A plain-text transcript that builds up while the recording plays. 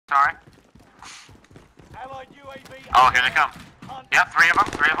Sorry. Oh, here they come. Yep, three of them.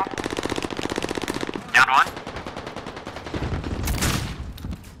 Down one.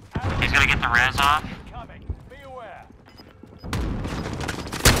 He's gonna get the res off.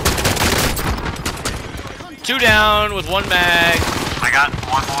 Two down with one mag. I got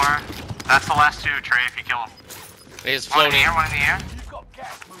one more. That's the last two, Trey, if you kill him. He's One in the floating. air, one in the air.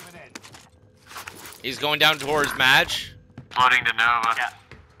 He's going down towards Madge. Floating to Nova. Yeah.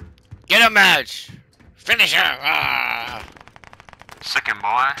 Get him, Madge. Finish him. Ah. Sickin'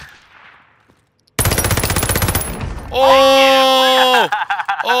 boy. Oh!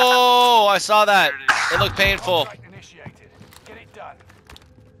 Oh! I saw that. It looked painful.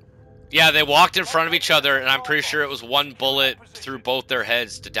 Yeah, they walked in front of each other, and I'm pretty sure it was one bullet through both their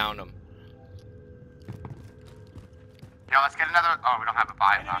heads to down them. Yo, let's get another. Oh, we don't have a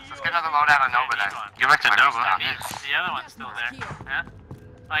buy box. Let's get another loadout on Nova then. Get back to Nova. The other one's still there. Yeah?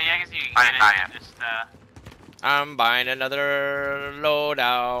 Oh, yeah, I guess you I can didn't buy get it. it. Just, I'm buying another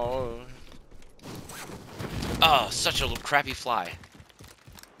loadout. Oh, such a crappy fly.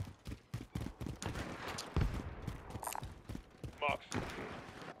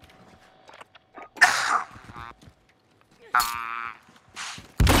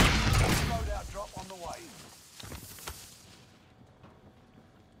 Loadout drop on the way.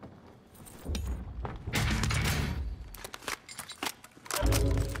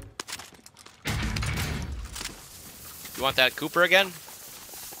 You want that Cooper again?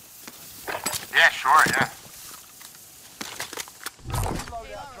 Yeah, sure, yeah.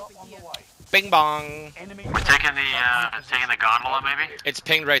 Loadout drop on the way. Bing bong. Enemy We're taking the gondola, maybe? It's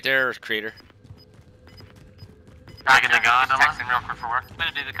pinged right there, Creator. Taking the gondola? Texting real quick for work. I'm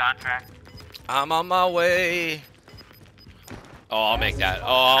gonna do the contract. I'm on my way. Oh, I'll make that.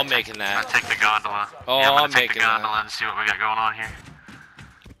 Oh, I'm making I'm that. gonna take the gondola. Oh, yeah, I'm I'm gonna take the making that. gondola and see what we got going on here.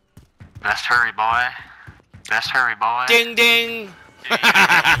 Best hurry, boy. Best hurry, boy. Ding ding.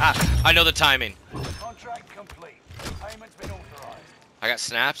 I know the timing. contract complete. Payment's been authorized. I got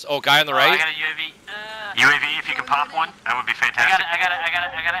snaps. Oh, guy on the Oh, I right. got a UAV. UAV, if you can pop one, that would be I fantastic. got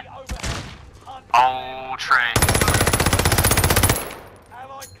it. Oh, Trey.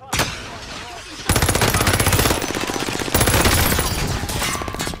 Allied cluster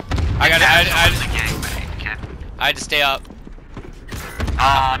I got it. That's the gangbang, kid. I had to stay up.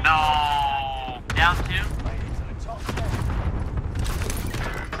 Oh, no. Down two. made it to the top 10.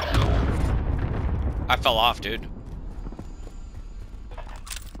 I fell off, dude.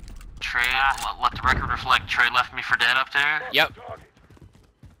 Trey, let the record reflect, Trey left me for dead up there. Yep.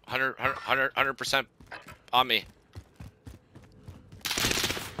 100% on me.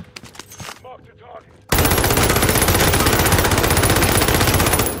 Mark the target.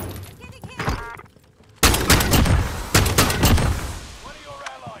 One of your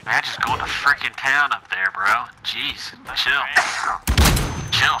allies. Man, just going to freaking town up there, bro. Jeez, chill.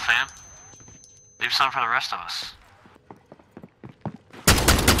 Chill, fam. Leave some for the rest of us.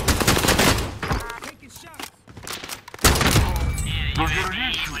 Yeah, UAV. What do you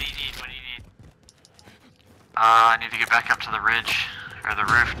need? I need to get back up to the ridge, or the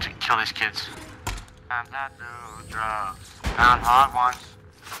roof, to kill these kids. I'm not do drugs. Found hot ones.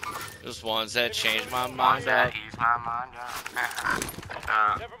 Just ones that changed my Ones mind that up. ease my mind up.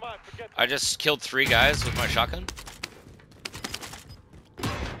 Never mind, forget I just killed 3 guys with my shotgun.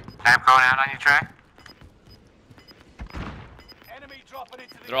 I'm going out on you, Trey. enemy dropping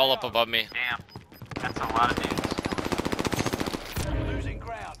into the They're all up AR. above me. Damn. That's a lot of dudes. Losing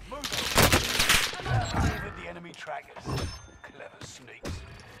ground. Move it. Delivered the enemy trackers. Clever sneaks.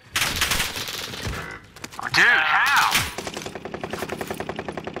 Oh, dude, how?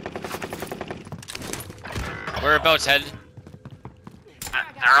 Whereabouts headed?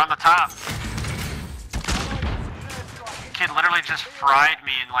 They're on the top. Kid literally just fried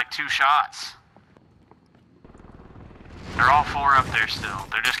me in like 2 shots. They're all 4 up there still.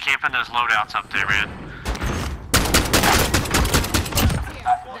 They're just camping those loadouts up there, man.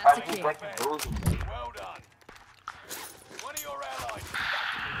 Well done. One of your allies.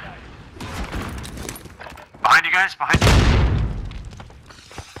 Behind you guys, behind you.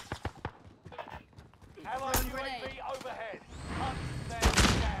 Allied UAV overhead. Hunt them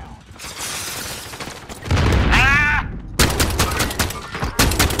down. Ah!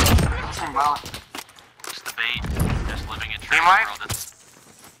 Well, Just the bait. Just living in Trey's Team wipe? world.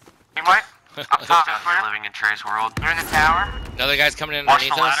 you might? Up top, Just out here living in Trey's world. You're in the tower. Another guy's coming in Watch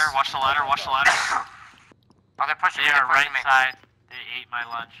underneath the ladder, us. watch the ladder, watch the ladder. Oh, they're pushing They me. are They're right pushing me. side. They ate my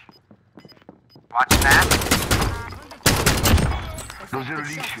lunch. Watch that.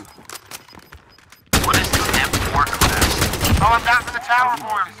 What is this M4 class? Oh, I'm down for the tower,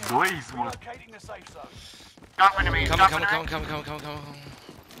 boys. Dois, mano. Locating the safe zone. Jumping to me. Come. He's jumping over.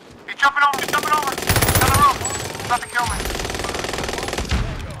 He's jumping over. He's on the roof. He's about to kill me.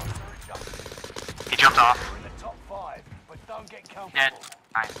 He jumped off. We're in the top 5, but don't get comfortable. Dead.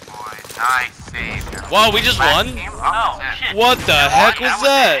 Nice, boys. Nice save. Whoa, we just Last won? team? Oh, that's it. shit. What the heck was That was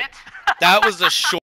that? it? That was a short.